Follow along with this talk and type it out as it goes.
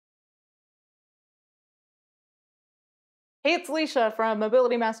Hey, it's Leisha from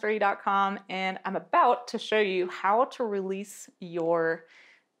mobilitymastery.com, and I'm about to show you how to release your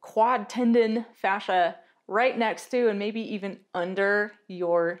quad tendon fascia right next to and maybe even under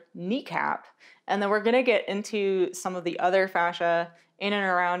your kneecap. And then we're going to get into some of the other fascia in and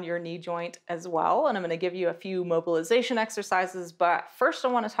around your knee joint as well. And I'm going to give you a few mobilization exercises. But first, I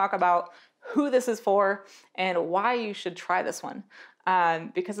want to talk about who this is for and why you should try this one.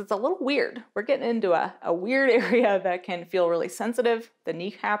 Because it's a little weird. We're getting into a weird area that can feel really sensitive, the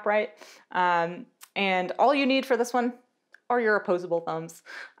kneecap, right? And all you need for this one are your opposable thumbs.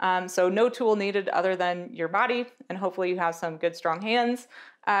 So no tool needed other than your body, and hopefully you have some good strong hands.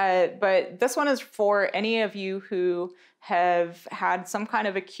 But this one is for any of you who have had some kind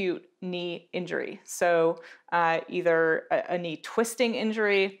of acute knee injury. So either a knee twisting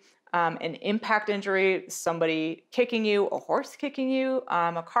injury, an impact injury, somebody kicking you, a horse kicking you,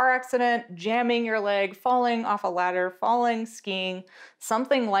 a car accident, jamming your leg, falling off a ladder, falling, skiing,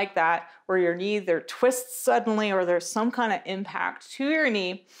 something like that, where your knee either twists suddenly or there's some kind of impact to your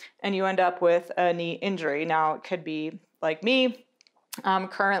knee and you end up with a knee injury. Now, it could be like me.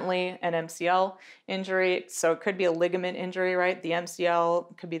 Currently an MCL injury, so it could be a ligament injury, right? The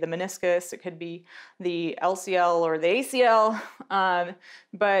MCL could be the meniscus, it could be the LCL or the ACL,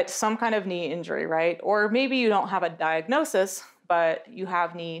 but some kind of knee injury, right? Or maybe you don't have a diagnosis, but you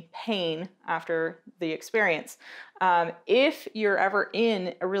have knee pain after the experience. If you're ever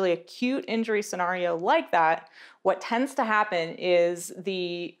in a really acute injury scenario like that, what tends to happen is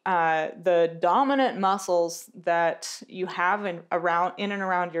the dominant muscles that you have in and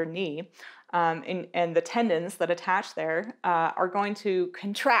around your knee and the tendons that attach there are going to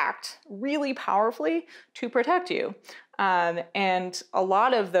contract really powerfully to protect you. And a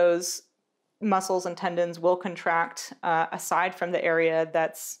lot of those muscles and tendons will contract aside from the area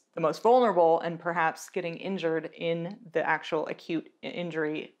that's the most vulnerable and perhaps getting injured in the actual acute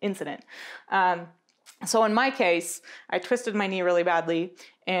injury incident. So in my case, I twisted my knee really badly,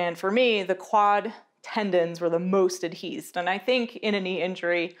 and for me, the quad tendons were the most adhesed. And I think in a knee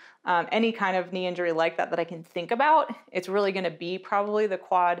injury, any kind of knee injury like that I can think about, it's really going to be probably the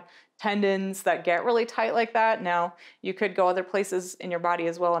quad tendons that get really tight like that. Now, you could go other places in your body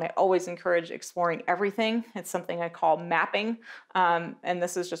as well, and I always encourage exploring everything. It's something I call mapping, and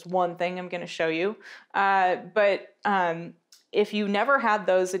this is just one thing I'm going to show you. If you never had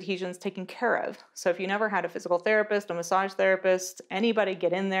those adhesions taken care of, so if you never had a physical therapist, a massage therapist, anybody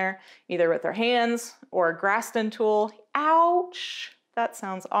get in there, either with their hands or a Graston tool, ouch, that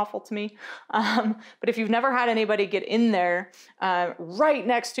sounds awful to me. But if you've never had anybody get in there right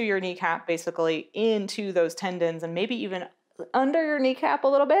next to your kneecap, basically into those tendons and maybe even under your kneecap a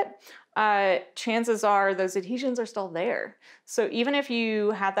little bit, chances are those adhesions are still there. So even if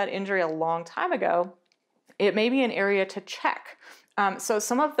you had that injury a long time ago, it may be an area to check. So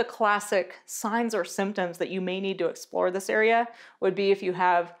some of the classic signs or symptoms that you may need to explore this area would be if you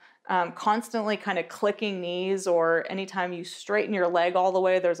have constantly kind of clicking knees, or anytime you straighten your leg all the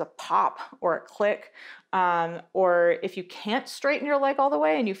way, there's a pop or a click. Or if you can't straighten your leg all the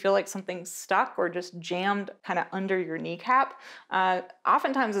way and you feel like something's stuck or just jammed kind of under your kneecap,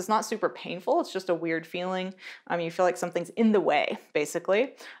 oftentimes it's not super painful. It's just a weird feeling. You feel like something's in the way,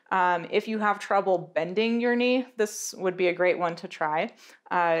 basically. If you have trouble bending your knee, this would be a great one to try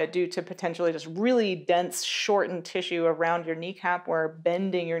due to potentially just really dense, shortened tissue around your kneecap, where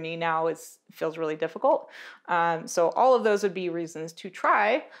bending your knee now feels really difficult. So all of those would be reasons to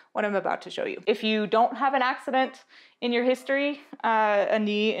try what I'm about to show you. If you don't have an accident in your history, a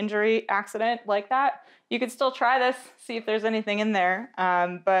knee injury accident like that, you could still try this, see if there's anything in there.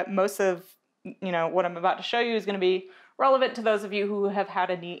 But most of what I'm about to show you is going to be relevant to those of you who have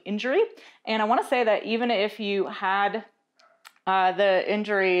had a knee injury. And I want to say that even if you had the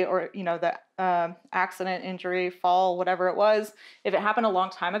injury or the accident, injury, fall, whatever it was, if it happened a long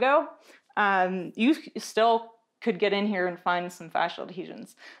time ago, you still could get in here and find some fascial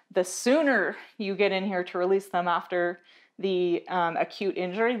adhesions. The sooner you get in here to release them after the acute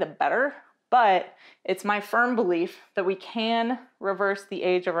injury, the better. But it's my firm belief that we can reverse the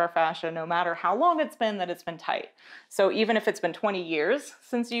age of our fascia no matter how long it's been that it's been tight. So even if it's been 20 years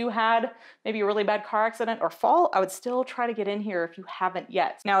since you had maybe a really bad car accident or fall, I would still try to get in here if you haven't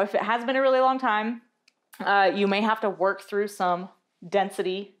yet. Now, if it has been a really long time, you may have to work through some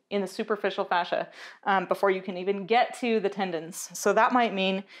density in the superficial fascia before you can even get to the tendons. So that might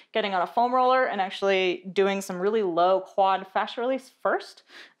mean getting on a foam roller and actually doing some really low quad fascia release first,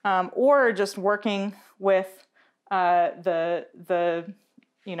 or just working with the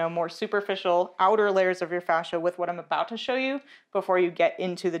you know, more superficial outer layers of your fascia with what I'm about to show you before you get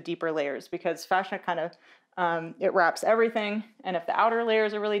into the deeper layers, because fascia kind of, it wraps everything. And if the outer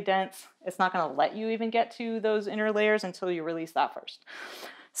layers are really dense, it's not going to let you even get to those inner layers until you release that first.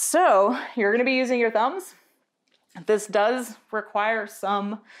 So you're going to be using your thumbs. This does require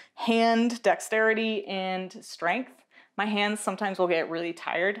some hand dexterity and strength. My hands sometimes will get really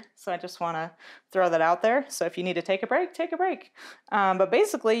tired, so I just want to throw that out there. So if you need to take a break, take a break. But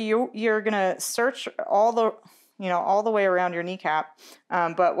basically, you're gonna search all the way around your kneecap.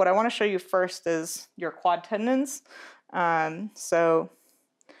 But what I want to show you first is your quad tendons. So,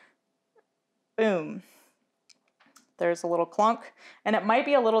 boom. There's a little clunk, and it might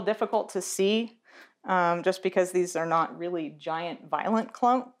be a little difficult to see. Just because these are not really giant violent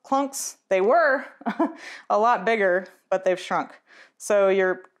clunks. They were a lot bigger, but they've shrunk. So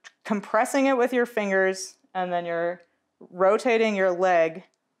you're compressing it with your fingers, and then you're rotating your leg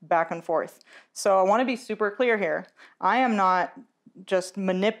back and forth. So I want to be super clear here. I am not just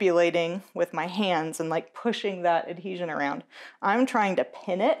manipulating with my hands and like pushing that adhesion around. I'm trying to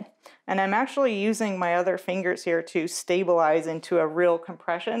pin it, and I'm actually using my other fingers here to stabilize into a real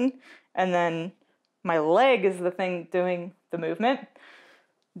compression, and then my leg is the thing doing the movement.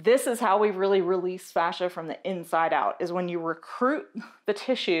 This is how we really release fascia from the inside out, is when you recruit the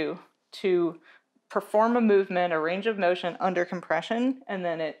tissue to perform a movement, a range of motion under compression, and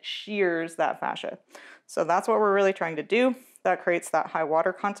then it shears that fascia. So that's what we're really trying to do. That creates that high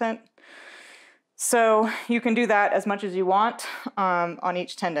water content. So you can do that as much as you want on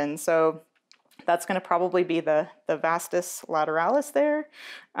each tendon. So that's going to probably be the vastus lateralis there,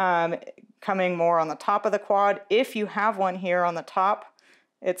 coming more on the top of the quad. If you have one here on the top,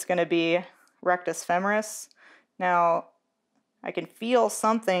 it's going to be rectus femoris. Now, I can feel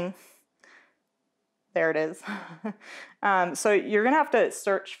something. There it is. So you're going to have to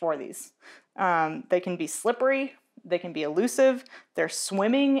search for these. They can be slippery. They can be elusive. They're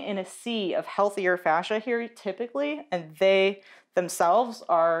swimming in a sea of healthier fascia here typically, and they themselves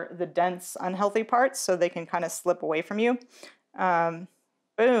are the dense, unhealthy parts, so they can kind of slip away from you.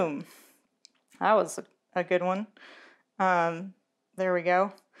 Boom. That was a good one. There we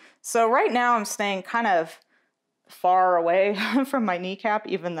go. So right now I'm staying kind of far away from my kneecap,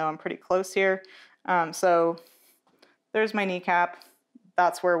 even though I'm pretty close here. So there's my kneecap.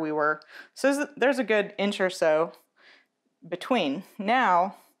 That's where we were. So there's a good inch or so between.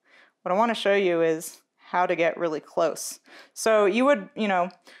 Now, what I want to show you is how to get really close. So you would, you know,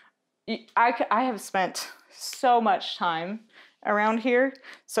 I have spent so much time around here.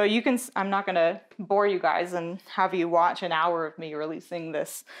 So you can, I'm not going to bore you guys and have you watch an hour of me releasing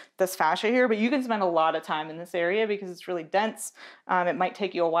this fascia here, but you can spend a lot of time in this area because it's really dense. It might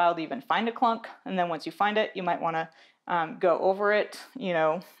take you a while to even find a clunk. And then once you find it, you might want to go over it, you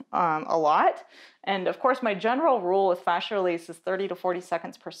know, a lot. And of course, my general rule with fascia release is 30 to 40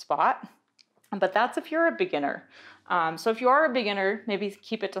 seconds per spot. But that's if you're a beginner. So if you are a beginner, maybe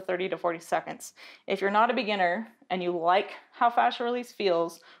keep it to 30 to 40 seconds. If you're not a beginner and you like how fascia release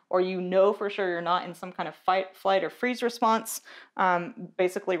feels, or you know for sure you're not in some kind of fight, flight, or freeze response,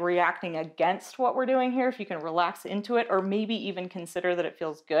 basically reacting against what we're doing here, if you can relax into it, or maybe even consider that it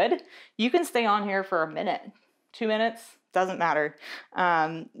feels good, you can stay on here for a minute, 2 minutes, doesn't matter.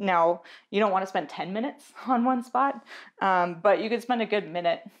 Now, you don't want to spend 10 minutes on one spot, but you could spend a good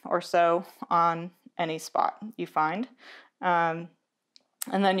minute or so on any spot you find. And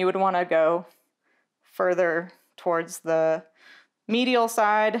then you would want to go further towards the medial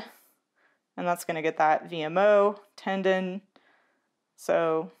side, and that's going to get that VMO, tendon.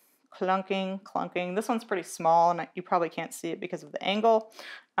 So clunking. This one's pretty small, and you probably can't see it because of the angle.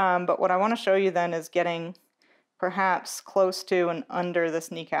 But what I want to show you then is getting perhaps close to and under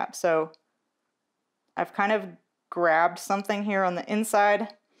this kneecap. So I've kind of grabbed something here on the inside,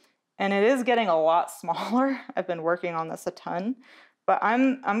 and it is getting a lot smaller. I've been working on this a ton, but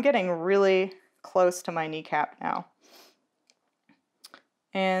I'm getting really close to my kneecap now.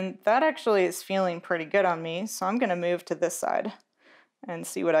 And that actually is feeling pretty good on me, so I'm going to move to this side and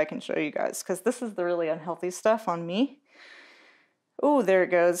see what I can show you guys, because this is the really unhealthy stuff on me. Oh, there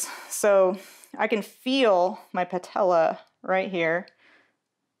it goes. So I can feel my patella right here.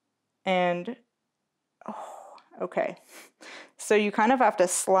 And, oh, okay. So you kind of have to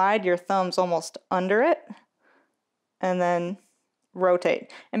slide your thumbs almost under it and then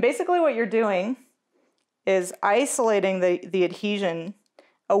rotate. And basically what you're doing is isolating the adhesion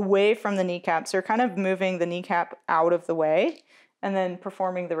away from the kneecap. So you're kind of moving the kneecap out of the way and then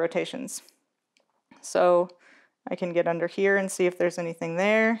performing the rotations. So I can get under here and see if there's anything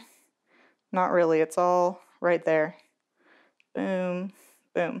there. Not really, it's all right there. Boom,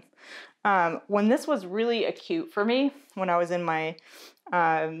 boom. When this was really acute for me, when I was in my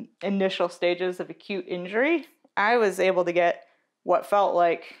initial stages of acute injury, I was able to get what felt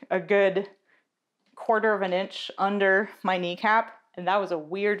like a good 1/4 of an inch under my kneecap, and that was a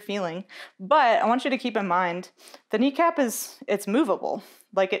weird feeling. But I want you to keep in mind, the kneecap it's movable.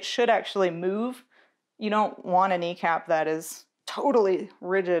 Like, it should actually move. You don't want a kneecap that is totally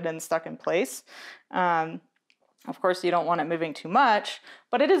rigid and stuck in place. Of course, you don't want it moving too much,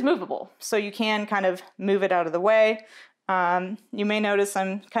 but it is movable. So you can kind of move it out of the way. You may notice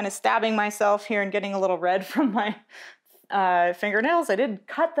I'm kind of stabbing myself here and getting a little red from my fingernails. I did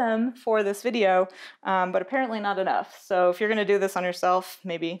cut them for this video, but apparently not enough. So if you're going to do this on yourself,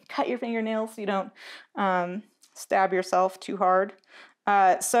 maybe cut your fingernails so you don't stab yourself too hard.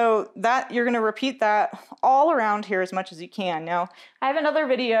 So that you're going to repeat that all around here as much as you can. Now, I have another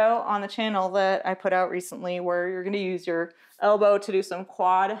video on the channel that I put out recently where you're going to use your elbow to do some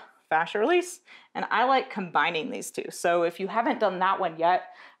quad fascia release, and I like combining these two. So if you haven't done that one yet,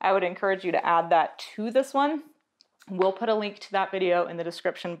 I would encourage you to add that to this one. We'll put a link to that video in the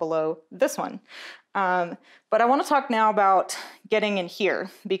description below this one. But I want to talk now about getting in here,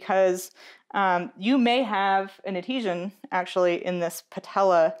 because you may have an adhesion actually in this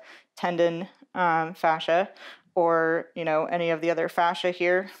patella tendon fascia, or any of the other fascia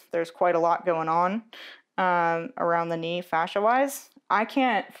here. There's quite a lot going on around the knee fascia-wise. I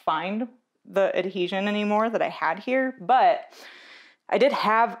can't find the adhesion anymore that I had here, but I did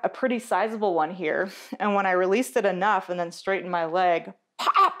have a pretty sizable one here, and when I released it enough and then straightened my leg,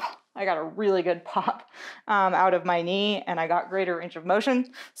 pop! I got a really good pop out of my knee, and I got greater range of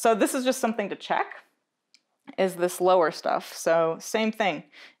motion. So this is just something to check, is this lower stuff. So same thing.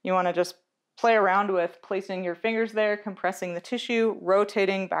 You want to just play around with placing your fingers there, compressing the tissue,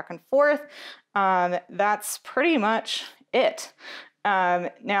 rotating back and forth. That's pretty much it.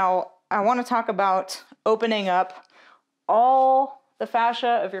 Now, I want to talk about opening up all the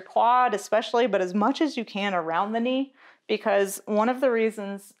fascia of your quad especially, but as much as you can around the knee, because one of the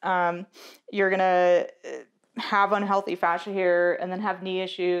reasons you're gonna have unhealthy fascia here and then have knee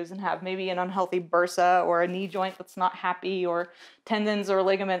issues and have maybe an unhealthy bursa or a knee joint that's not happy or tendons or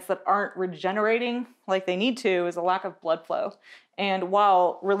ligaments that aren't regenerating like they need to is a lack of blood flow. And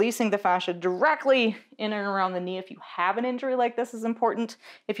while releasing the fascia directly in and around the knee if you have an injury like this is important,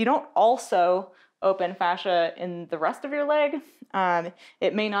 if you don't also open fascia in the rest of your leg,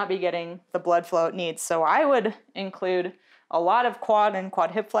 it may not be getting the blood flow it needs. So I would include a lot of quad and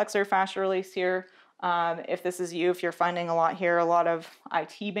quad hip flexor fascia release here. If this is you, if you're finding a lot here, a lot of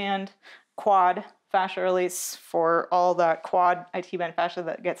IT band quad fascia release for all the quad IT band fascia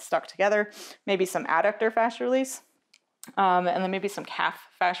that gets stuck together, maybe some adductor fascia release, and then maybe some calf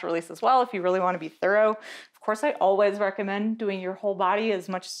fascia release as well if you really want to be thorough. Of course, I always recommend doing your whole body as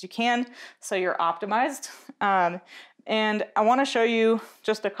much as you can so you're optimized. And I want to show you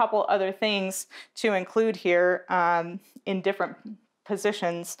just a couple other things to include here in different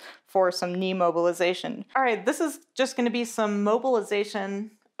positions for some knee mobilization. All right, this is just going to be some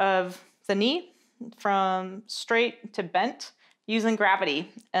mobilization of the knee from straight to bent using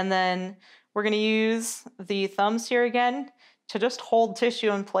gravity. And then we're going to use the thumbs here again to just hold tissue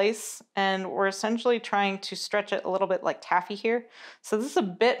in place, and we're essentially trying to stretch it a little bit like taffy here. So this is a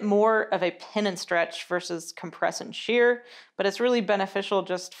bit more of a pin and stretch versus compress and shear, but it's really beneficial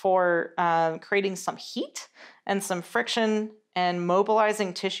just for creating some heat and some friction and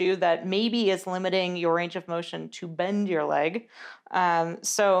mobilizing tissue that maybe is limiting your range of motion to bend your leg.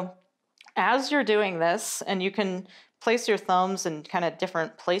 So as you're doing this, and you can place your thumbs in kind of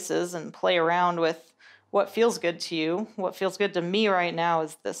different places and play around with what feels good to you. What feels good to me right now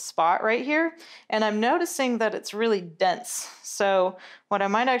is this spot right here. And I'm noticing that it's really dense. So what I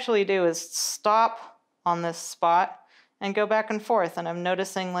might actually do is stop on this spot and go back and forth. And I'm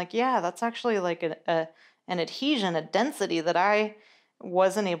noticing like, yeah, that's actually like an adhesion, a density that I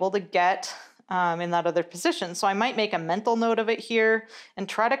wasn't able to get in that other position. So I might make a mental note of it here and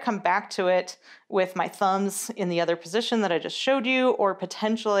try to come back to it with my thumbs in the other position that I just showed you, or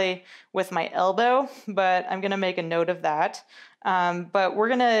potentially with my elbow, but I'm gonna make a note of that. But we're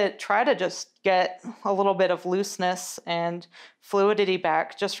gonna try to just get a little bit of looseness and fluidity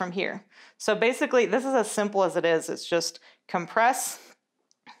back just from here. So basically, this is as simple as it is. It's just compress,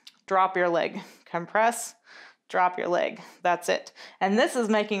 drop your leg, compress, drop your leg. That's it. And this is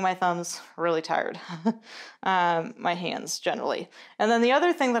making my thumbs really tired, my hands generally. And then the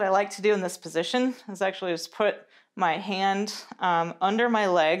other thing that I like to do in this position is actually just put my hand under my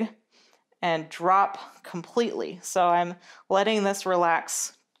leg and drop completely. So I'm letting this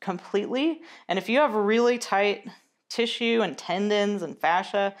relax completely. And if you have really tight tissue and tendons and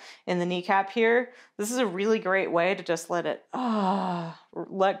fascia in the kneecap here, this is a really great way to just let go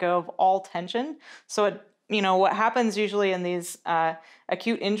of all tension. So it, what happens usually in these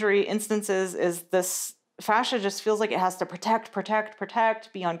acute injury instances is this fascia just feels like it has to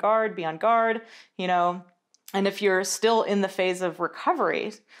protect, be on guard, And if you're still in the phase of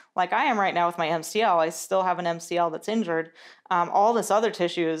recovery, like I am right now with my MCL, I still have an MCL that's injured. All this other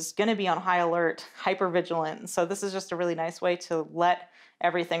tissue is going to be on high alert, hypervigilant. So this is just a really nice way to let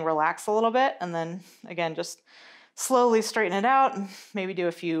everything relax a little bit. And then again, just slowly straighten it out and maybe do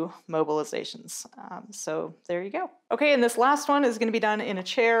a few mobilizations. So there you go. Okay, and this last one is going to be done in a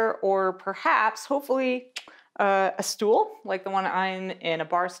chair or perhaps, hopefully, a stool, like the one I'm in, a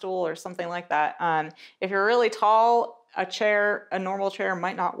bar stool or something like that. If you're really tall, a normal chair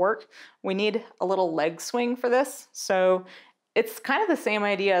might not work. We need a little leg swing for this. So it's kind of the same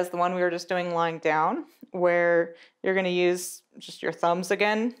idea as the one we were just doing lying down, where you're going to use just your thumbs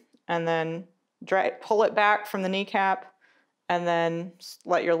again and then pull it back from the kneecap and then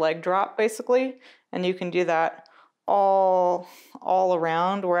let your leg drop basically. And you can do that all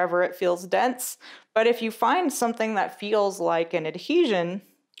around wherever it feels dense. But if you find something that feels like an adhesion,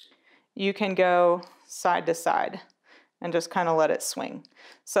 you can go side to side and just kind of let it swing.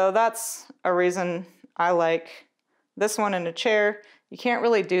 So that's a reason I like this one in a chair. You can't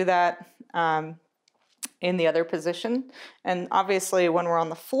really do that in the other position. And obviously when we're on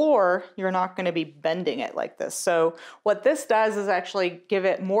the floor, you're not going to be bending it like this. So what this does is actually give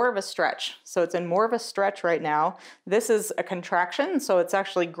it more of a stretch. So it's in more of a stretch right now. This is a contraction, so it's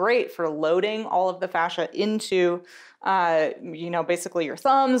actually great for loading all of the fascia into, basically your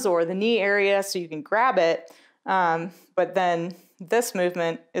thumbs or the knee area so you can grab it. But then this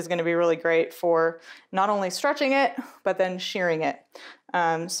movement is going to be really great for not only stretching it, but then shearing it.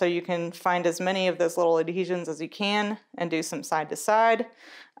 So you can find as many of those little adhesions as you can and do some side to side,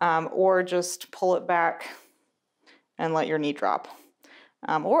 or just pull it back and let your knee drop.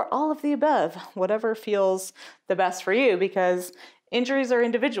 Or all of the above, whatever feels the best for you, because injuries are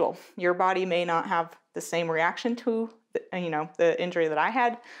individual. Your body may not have the same reaction to the injury that I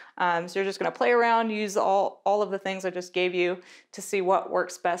had. So you're just going to play around, use all of the things I just gave you to see what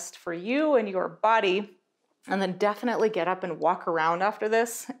works best for you and your body. And then definitely get up and walk around after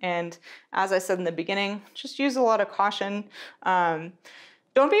this. And as I said in the beginning, just use a lot of caution.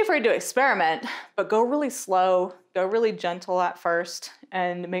 Don't be afraid to experiment, but go really slow, go really gentle at first,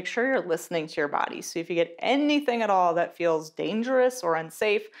 and make sure you're listening to your body. So if you get anything at all that feels dangerous or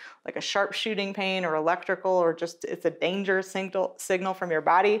unsafe, like a sharp shooting pain or electrical, or just it's a danger signal from your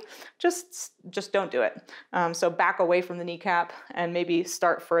body, just don't do it. So back away from the kneecap and maybe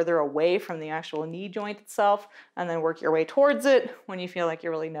start further away from the actual knee joint itself, and then work your way towards it when you feel like you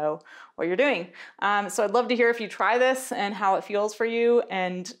really know what you're doing. So I'd love to hear if you try this and how it feels for you.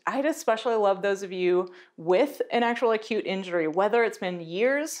 And I'd especially love those of you with an actual acute injury, whether it's been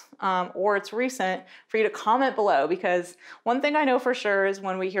years or it's recent, for you to comment below. Because one thing I know for sure is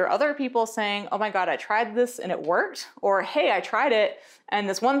when we hear other people saying, oh my God, I tried this and it worked, or hey, I tried it and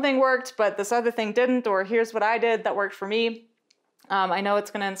this one thing worked, but this other thing didn't, or here's what I did that worked for me. I know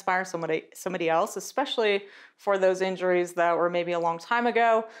it's going to inspire somebody else, especially for those injuries that were maybe a long time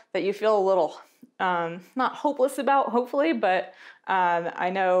ago that you feel a little not hopeless about, hopefully, but I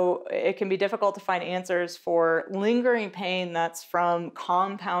know it can be difficult to find answers for lingering pain that's from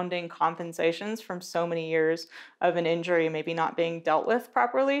compounding compensations from so many years of an injury maybe not being dealt with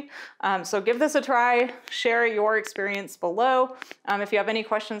properly. So give this a try, share your experience below. If you have any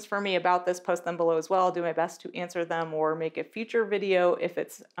questions for me about this, post them below as well. I'll do my best to answer them or make a future video if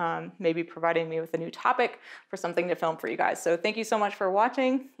it's maybe providing me with a new topic for something to film for you guys. So thank you so much for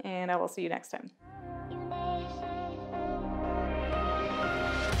watching, and I will see you next time.